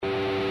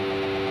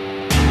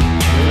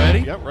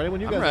ready? Yep, ready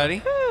when you guys I'm are.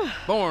 ready.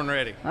 Born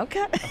ready.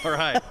 Okay. All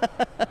right.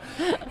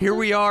 Here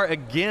we are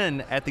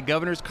again at the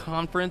Governor's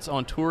Conference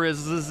on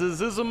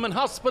Tourism and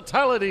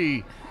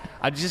Hospitality.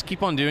 I just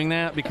keep on doing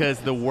that because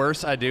the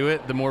worse I do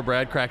it, the more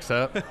Brad cracks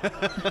up.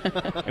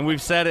 And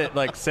we've said it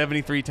like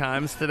 73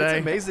 times today.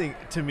 It's amazing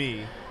to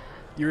me,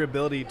 your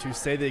ability to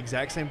say the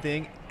exact same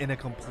thing in a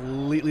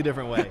completely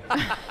different way.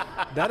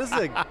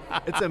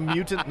 It's a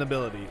mutant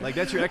ability. Like,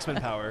 that's your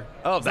X-Men power.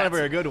 Oh, it's not a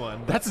very good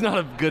one. That's not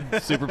a good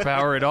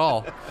superpower at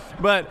all.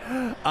 But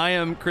I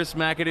am Chris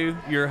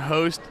McAdoo, your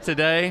host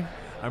today.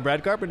 I'm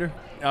Brad Carpenter.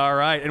 All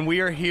right, and we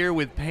are here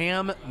with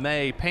Pam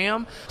May.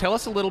 Pam, tell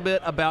us a little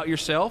bit about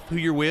yourself, who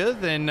you're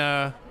with, and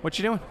what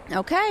you're doing.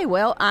 Okay,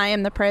 well, I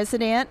am the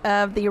president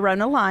of the Roan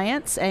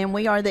Alliance, and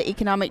we are the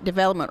economic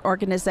development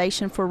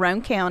organization for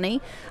Roan County,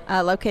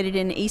 located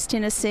in East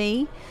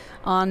Tennessee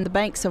on the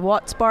banks of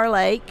Watts Bar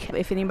Lake.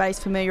 If anybody's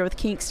familiar with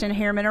Kingston,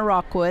 Harriman, or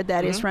Rockwood,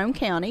 that is Roan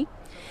County.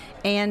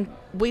 And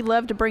we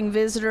love to bring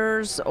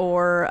visitors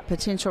or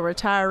potential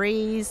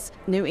retirees,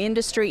 new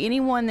industry,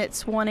 anyone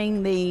that's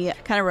wanting the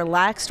kind of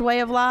relaxed way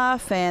of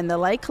life and the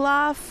lake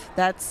life,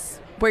 that's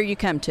where you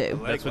come to.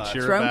 That's what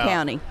you're Roan about.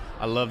 County.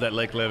 I love that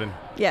lake living.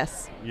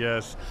 Yes.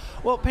 Yes.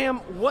 Well, Pam,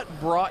 what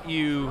brought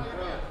you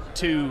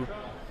to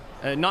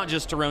not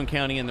just to Roan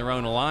County and the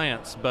Roan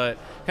Alliance, but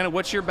kind of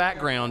what's your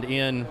background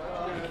in,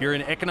 you're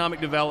in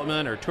economic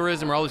development or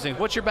tourism or all these things.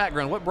 What's your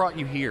background? What brought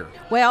you here?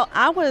 Well,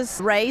 I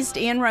was raised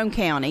in Roan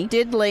County,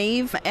 did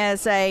leave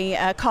as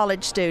a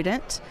college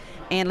student,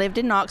 and lived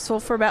in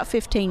Knoxville for about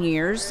 15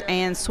 years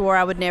and swore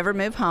I would never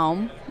move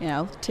home,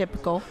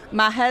 typical.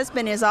 My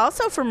husband is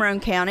also from Roan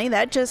County.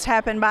 That just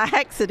happened by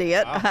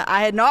accident. Wow.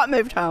 I had not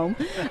moved home,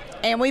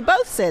 and we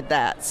both said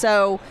that.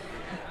 So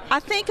I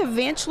think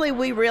eventually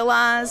we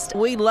realized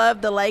we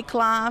loved the lake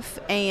life,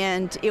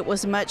 and it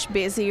was much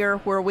busier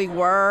where we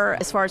were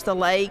as far as the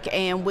lake,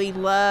 and we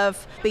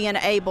love being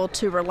able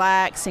to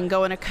relax and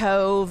go in a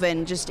cove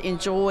and just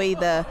enjoy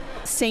the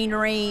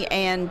scenery,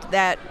 and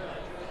that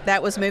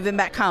was moving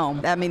back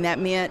home. I mean, that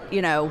meant,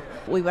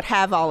 we would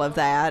have all of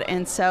that.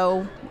 And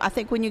so I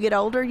think when you get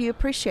older, you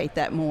appreciate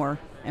that more.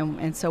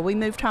 And so we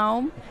moved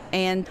home,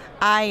 and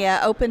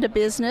I opened a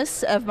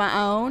business of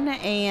my own,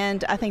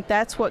 and I think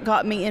that's what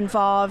got me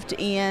involved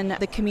in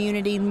the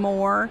community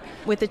more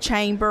with the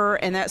chamber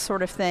and that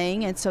sort of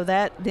thing. And so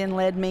that then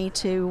led me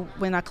to,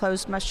 when I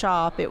closed my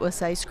shop, it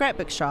was a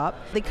scrapbook shop.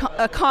 The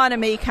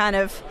economy kind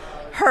of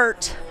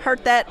hurt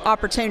that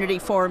opportunity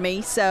for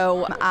me.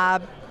 So I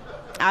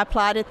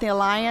applied at the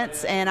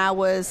Alliance, and I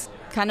was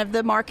kind of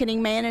the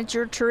marketing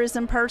manager,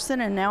 tourism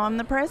person, and now I'm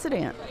the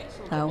president.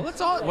 So. Well,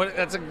 that's all.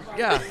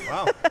 Yeah.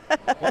 Wow.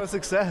 What a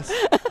success.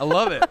 I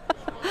love it.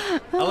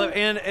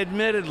 And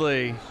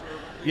admittedly,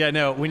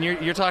 when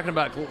you're talking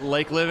about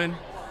lake living,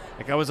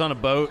 like I was on a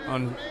boat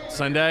on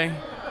Sunday.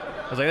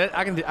 I was like,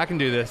 I can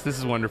do this. This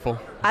is wonderful.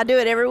 I do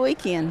it every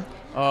weekend.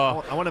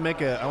 I want to make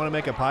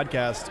a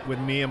podcast with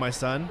me and my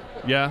son.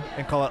 Yeah.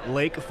 And call it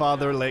Lake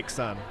Father, Lake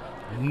Son.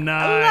 Nice.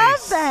 I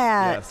love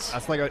that. Yes,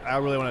 that's like I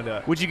really want to do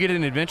it. Would you get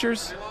in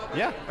adventures?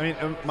 Yeah, I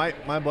mean,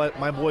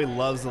 my boy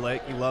loves the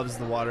lake. He loves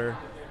the water,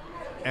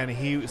 and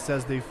he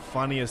says the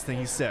funniest thing.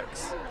 He's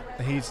 6.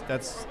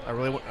 That's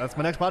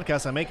my next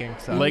podcast I'm making.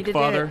 So. Lake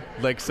Father,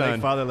 Lake Son.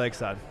 Lake Father, Lake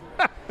Son.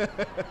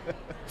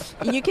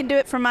 You can do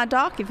it from my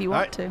dock if you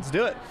want to. Let's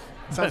do it.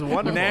 Sounds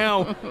wonderful.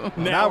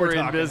 Now we're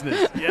in talking.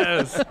 business.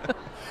 Yes.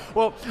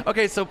 Well,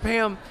 okay. So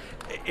Pam,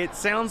 it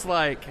sounds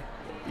like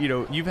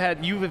you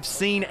have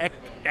seen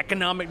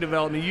economic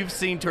development, you've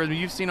seen tourism,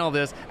 you've seen all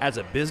this as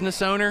a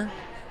business owner,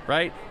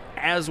 right?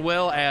 As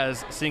well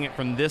as seeing it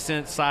from this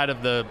side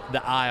of the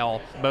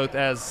aisle, both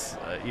as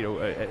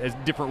as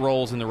different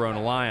roles in the Roan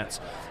Alliance.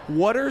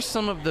 What are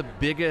some of the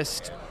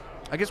biggest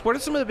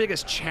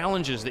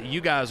challenges that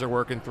you guys are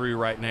working through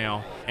right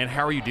now, and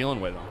how are you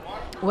dealing with them?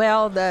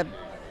 Well,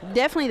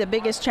 definitely the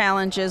biggest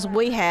challenges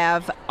we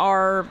have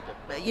are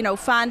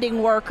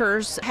finding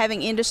workers,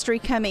 having industry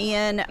come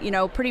in.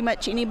 Pretty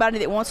much anybody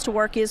that wants to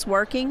work is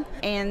working.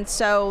 And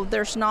so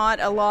there's not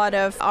a lot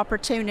of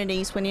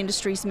opportunities when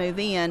industries move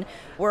in.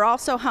 We're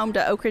also home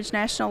to Oak Ridge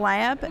National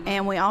Lab,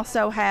 and we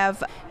also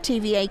have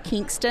TVA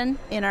Kingston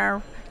in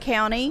our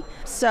county.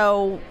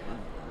 So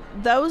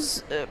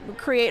those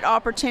create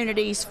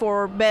opportunities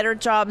for better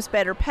jobs,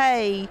 better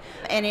pay,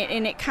 and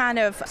it kind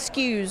of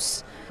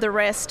skews the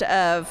rest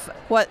of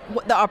what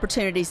the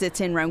opportunities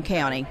that's in Roan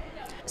County.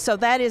 So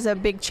that is a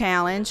big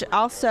challenge.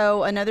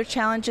 Also, another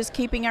challenge is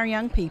keeping our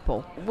young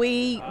people.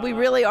 We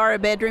really are a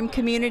bedroom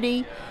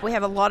community. We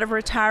have a lot of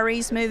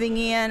retirees moving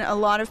in. A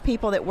lot of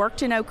people that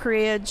worked in Oak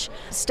Ridge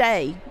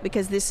stay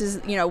because this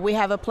is, we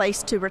have a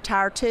place to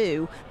retire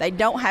to. They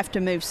don't have to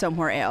move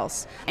somewhere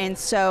else. And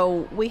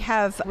so we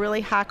have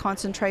really high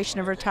concentration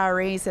of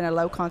retirees and a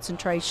low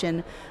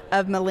concentration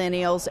of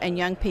millennials and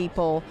young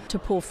people to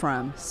pull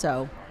from.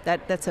 So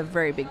that's a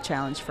very big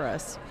challenge for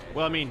us.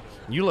 Well, I mean,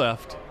 you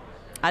left.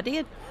 I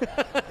did.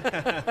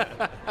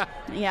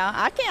 Yeah,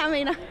 I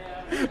can't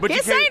But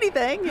say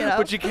anything,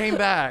 But you came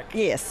back.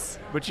 Yes.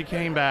 But you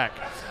came back.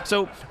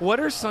 So what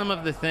are some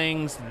of the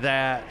things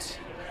that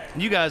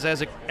You guys,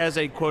 as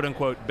a quote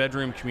unquote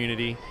bedroom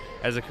community,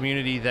 as a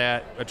community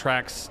that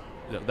attracts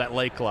that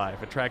lake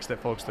life, attracts that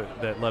folks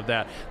that love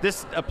that.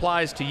 This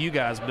applies to you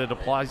guys, but it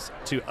applies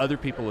to other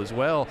people as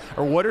well.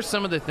 Or what are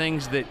some of the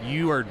things that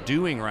you are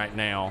doing right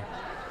now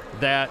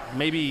that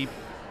maybe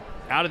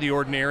out of the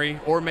ordinary,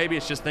 or maybe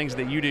it's just things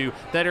that you do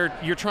that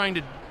you're trying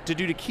to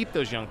do to keep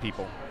those young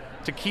people,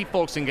 to keep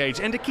folks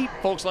engaged, and to keep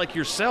folks like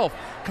yourself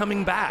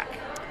coming back?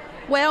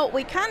 Well,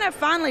 we kind of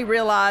finally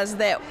realized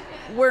that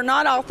we're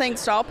not all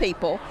things to all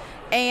people.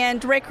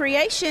 And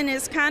recreation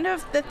is kind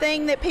of the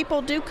thing that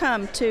people do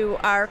come to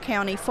our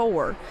county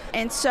for.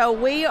 And so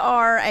we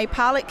are a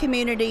pilot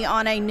community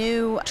on a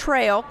new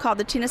trail called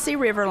the Tennessee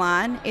River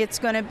Line. It's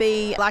going to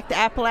be like the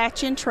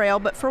Appalachian Trail,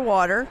 but for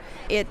water.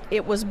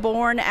 It was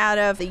born out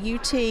of the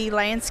UT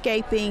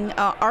Landscaping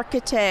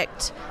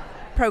Architect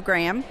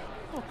program.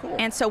 Oh, cool.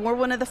 And so we're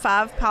one of the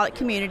 5 pilot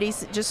communities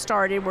that just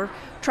started. We're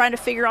trying to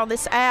figure all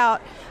this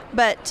out.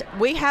 But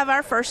we have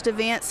our first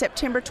event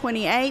September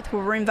 28th,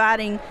 where we're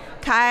inviting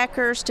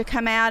kayakers to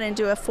come out and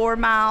do a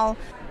 4-mile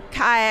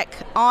kayak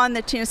on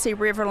the Tennessee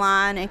River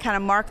Line and kind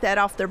of mark that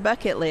off their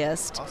bucket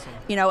list. Awesome.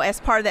 You know, as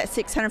part of that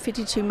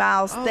 652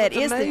 miles that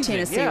is amazing. the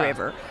Tennessee Yeah.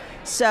 River.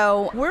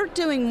 So we're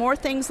doing more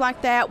things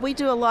like that. We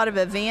do a lot of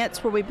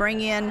events where we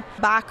bring in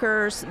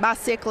bikers,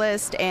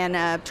 bicyclists, and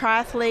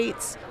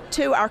triathletes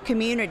to our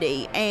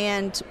community.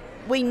 And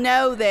we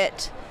know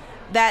that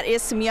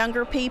is some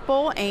younger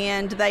people,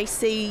 and they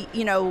see,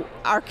 you know,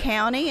 our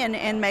county,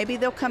 and maybe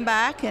they'll come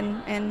back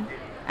and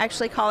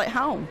actually call it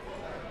home.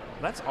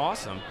 That's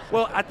awesome.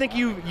 Well, I think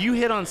you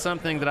hit on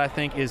something that I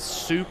think is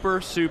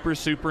super, super,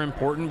 super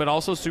important, but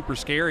also super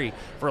scary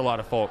for a lot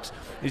of folks.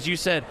 As you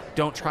said,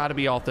 don't try to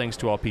be all things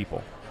to all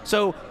people.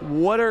 So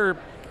what are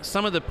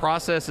some of the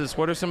processes,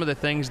 what are some of the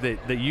things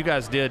that you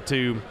guys did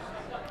to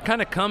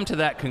kind of come to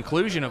that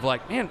conclusion of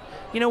like, man,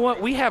 you know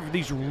what, we have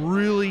these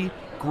really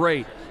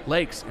great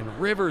lakes and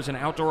rivers and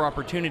outdoor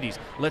opportunities.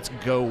 Let's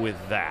go with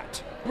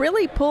that.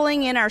 Really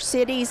pulling in our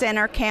cities and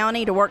our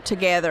county to work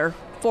together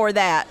for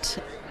that.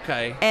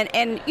 Okay.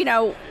 And you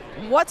know,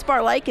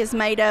 Watts-Bar Lake is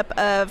made up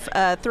of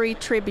 3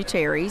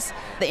 tributaries,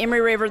 the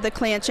Emory River, the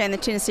Clinch, and the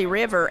Tennessee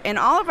River, and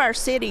all of our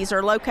cities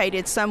are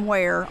located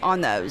somewhere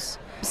on those.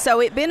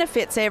 So it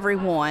benefits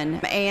everyone.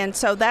 And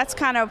so that's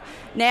kind of,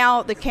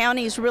 now the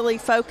county's really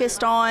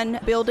focused on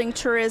building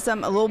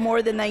tourism a little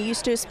more than they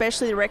used to,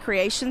 especially the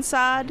recreation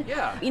side.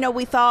 Yeah. You know,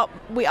 we thought,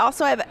 we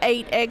also have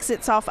 8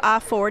 exits off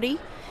I-40,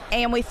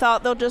 and we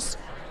thought they'll just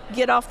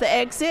get off the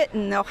exit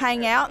and they'll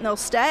hang out and they'll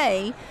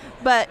stay.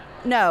 But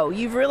no,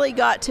 you've really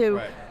got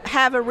to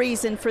have a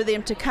reason for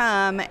them to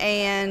come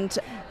and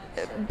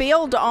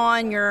build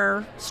on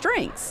your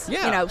strengths.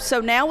 Yeah. You know,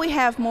 so now we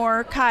have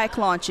more kayak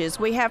launches.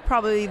 We have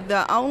probably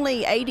the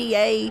only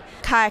ADA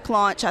kayak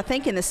launch, I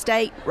think, in the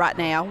state right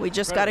now. We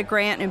just got a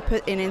grant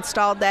and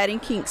installed that in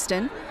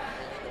Kingston.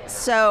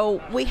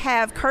 So we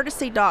have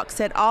courtesy docks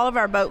at all of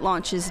our boat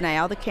launches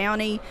now. The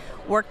county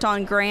worked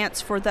on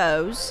grants for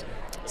those.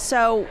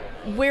 So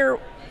we're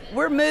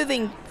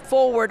moving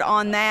forward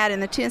on that,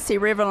 and the Tennessee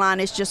River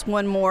Line is just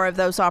one more of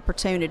those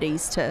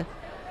opportunities to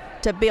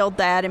build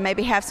that, and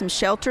maybe have some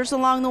shelters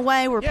along the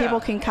way where people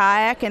can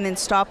kayak and then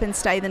stop and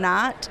stay the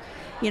night,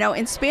 you know,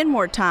 and spend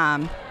more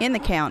time in the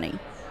county.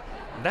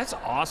 That's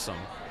awesome.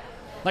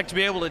 Like to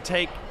be able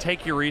to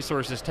take your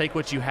resources, take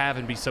what you have,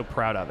 and be so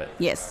proud of it.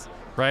 Yes.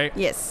 Right?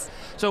 Yes.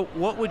 So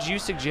what would you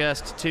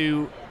suggest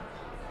to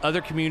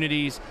other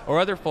communities or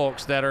other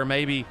folks that are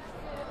maybe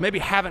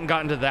haven't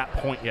gotten to that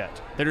point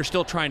yet, that are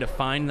still trying to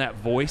find that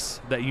voice,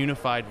 that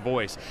unified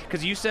voice?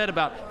 Because you said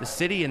about the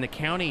city and the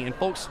county and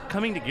folks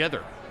coming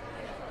together,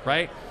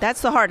 right?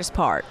 That's the hardest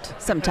part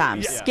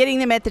sometimes, Yeah. getting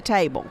them at the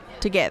table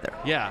together.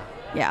 Yeah.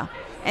 Yeah.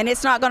 And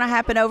it's not going to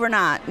happen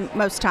overnight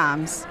most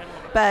times.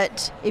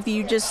 But if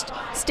you just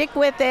stick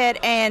with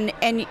it, and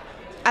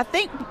I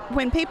think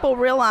when people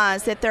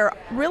realize that they're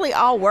really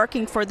all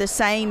working for the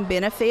same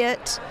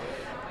benefit,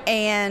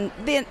 and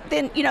then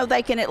you know,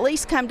 they can at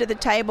least come to the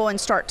table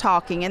and start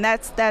talking, and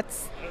that's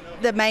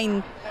the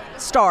main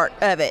start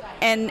of it.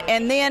 And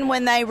then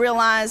when they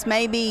realize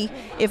maybe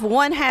if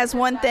one has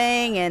one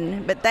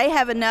thing but they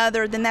have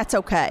another, then that's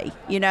okay.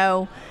 You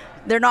know,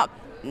 they're not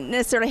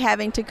necessarily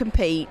having to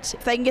compete.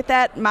 If they can get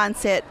that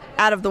mindset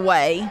out of the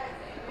way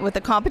with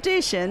the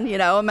competition, you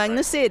know, among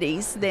the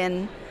cities,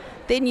 then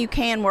you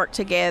can work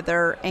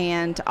together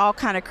and all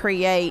kind of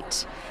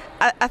create.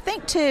 I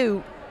think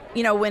too,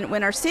 you know,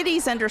 when our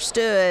cities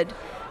understood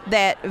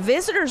that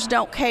visitors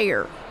don't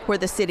care where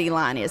the city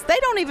line is. They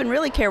don't even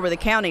really care where the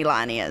county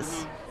line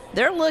is.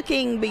 They're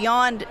looking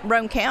beyond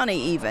Roane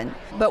County even.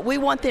 But we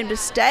want them to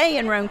stay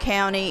in Roane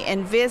County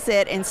and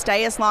visit and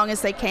stay as long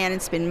as they can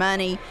and spend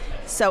money.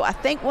 So I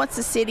think once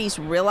the cities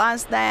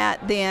realized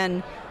that,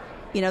 then,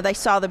 you know, they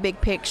saw the big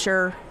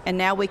picture, and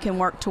now we can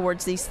work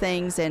towards these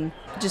things and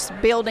just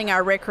building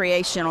our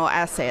recreational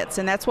assets.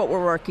 And that's what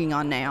we're working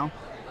on now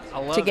I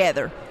love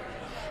together.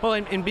 it. Well,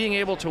 and being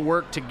able to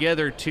work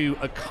together to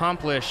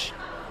accomplish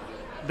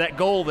that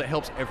goal that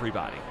helps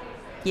everybody.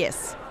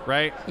 Yes.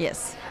 right?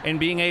 Yes. And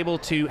being able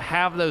to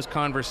have those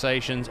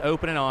conversations,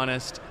 open and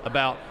honest,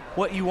 about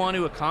what you want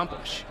to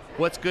accomplish.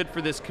 What's good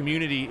for this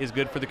community is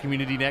good for the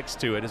community next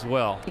to it as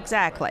well.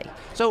 Exactly.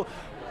 So,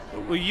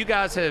 well, you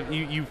guys have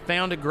you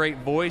found a great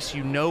voice.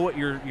 You know what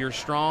your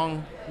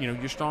strong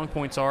your strong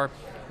points are.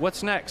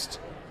 What's next?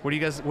 What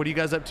are you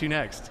guys up to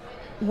next?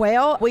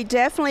 Well, we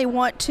definitely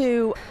want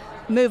to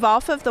move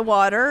off of the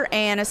water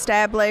and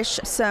establish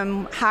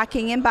some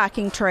hiking and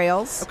biking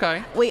trails.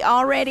 Okay. We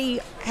already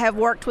have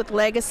worked with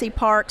Legacy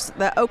Parks.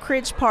 The Oak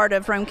Ridge part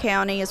of Rome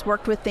County has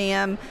worked with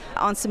them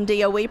on some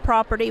DOE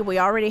property. We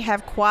already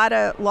have quite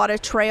a lot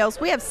of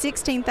trails. We have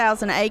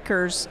 16,000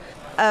 acres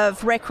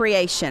of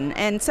recreation,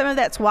 and some of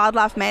that's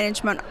wildlife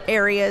management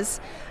areas.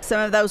 Some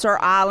of those are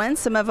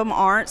islands, some of them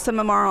aren't, some of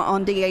them are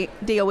on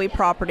DOE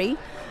property.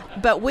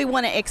 But we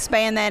want to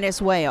expand that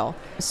as well.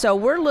 So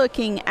we're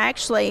looking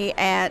actually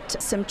at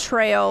some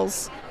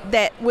trails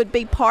that would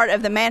be part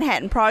of the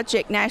Manhattan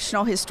Project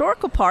National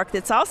Historical Park.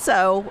 That's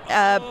also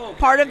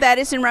part of that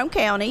is in Rome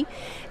County,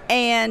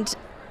 and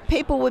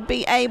people would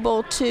be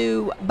able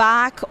to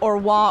bike or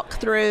walk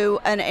through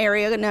an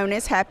area known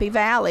as Happy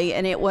Valley,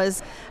 and it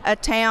was a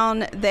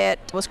town that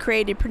was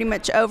created pretty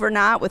much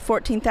overnight with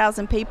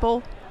 14,000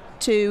 people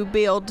to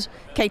build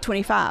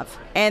K-25,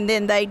 and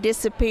then they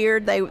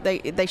disappeared.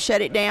 They shut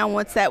it down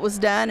once that was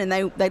done, and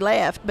they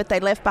left, but they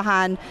left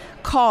behind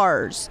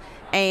cars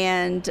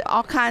and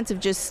all kinds of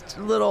just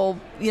little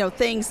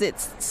things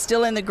that's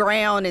still in the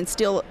ground and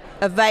still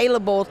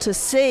available to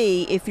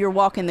see if you're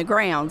walking the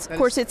grounds. Of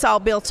course, it's all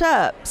built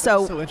up.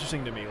 So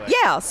interesting to me.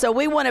 Yeah, so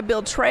we want to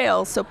build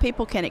trails so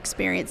people can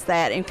experience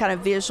that and kind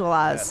of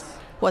visualize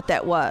what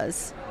that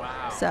was.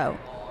 Wow. So.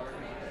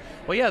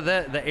 Well, yeah,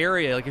 the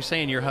area, like you're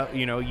saying,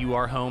 you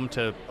are home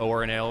to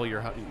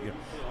ORNL.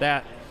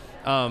 That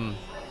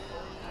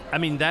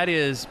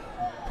is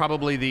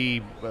probably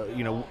the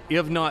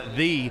if not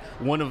the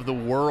one of the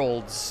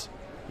world's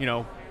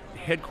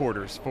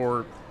headquarters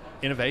for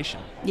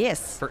innovation.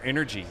 Yes. For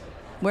energy.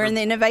 We're in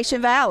the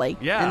Innovation Valley.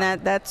 Yeah.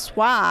 And that's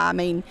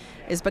why,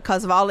 is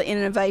because of all the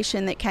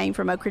innovation that came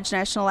from Oak Ridge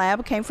National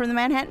Lab, came from the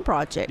Manhattan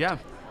Project. Yeah.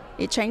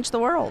 It changed the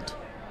world.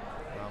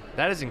 Wow.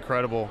 That is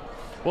incredible.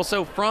 Well,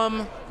 so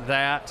from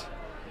that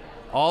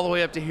all the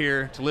way up to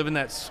here to living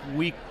that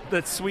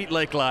sweet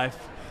lake life,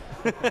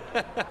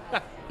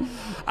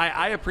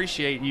 I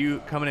appreciate you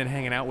coming and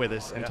hanging out with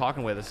us and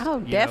talking with us. Oh,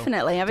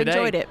 definitely. I've today.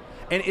 Enjoyed it.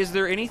 And is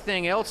there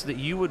anything else that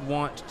you would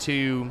want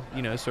to,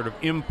 sort of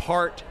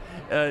impart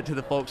to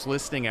the folks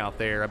listening out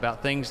there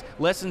about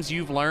lessons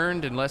you've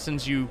learned and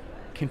lessons you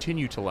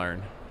continue to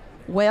learn?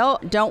 Well,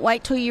 don't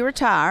wait till you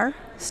retire.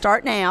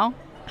 Start now.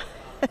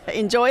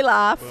 Enjoy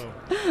life. Boom.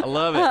 I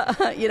love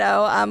it.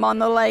 I'm on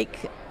the lake,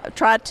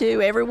 try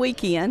to every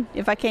weekend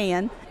if I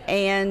can,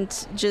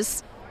 and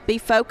just be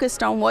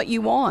focused on what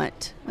you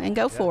want and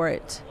go for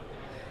it.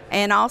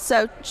 And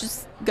also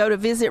just go to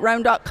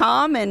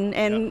visitrome.com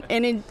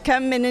and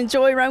come and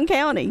enjoy Rome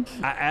County.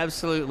 I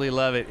absolutely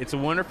love it. It's a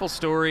wonderful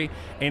story,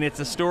 and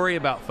it's a story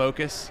about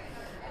focus.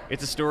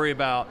 It's a story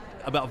about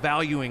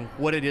valuing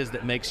what it is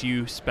that makes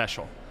you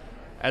special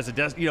as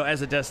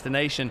a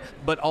destination,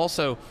 but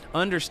also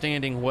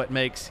understanding what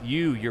makes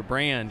you, your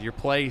brand, your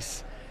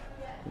place,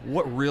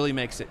 what really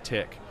makes it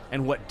tick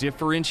and what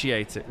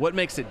differentiates it, what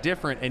makes it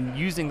different, and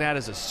using that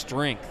as a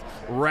strength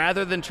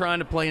rather than trying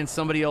to play in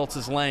somebody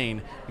else's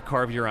lane. You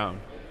carve your own.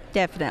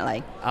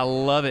 Definitely. I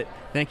love it.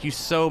 Thank you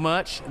so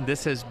much.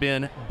 This has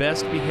been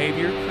Best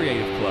Behavior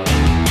Creative Club.